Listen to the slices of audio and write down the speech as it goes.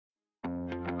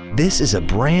This is a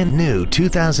brand new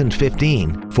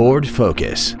 2015 Ford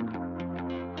Focus.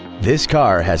 This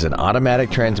car has an automatic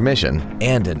transmission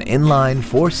and an inline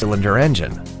 4-cylinder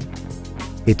engine.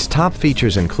 Its top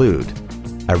features include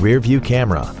a rear-view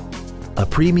camera, a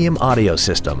premium audio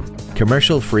system,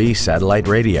 commercial-free satellite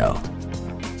radio,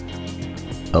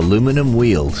 aluminum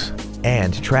wheels,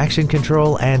 and traction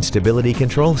control and stability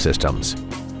control systems.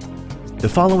 The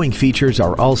following features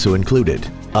are also included: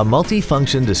 a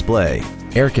multi-function display,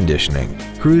 air conditioning,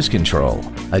 cruise control,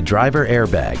 a driver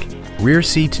airbag, rear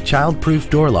seat child-proof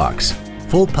door locks,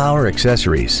 full power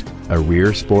accessories, a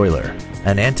rear spoiler,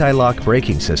 an anti-lock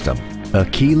braking system, a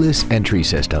keyless entry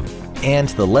system, and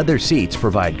the leather seats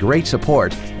provide great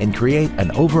support and create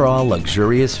an overall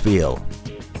luxurious feel.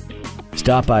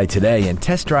 Stop by today and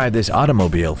test drive this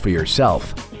automobile for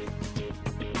yourself.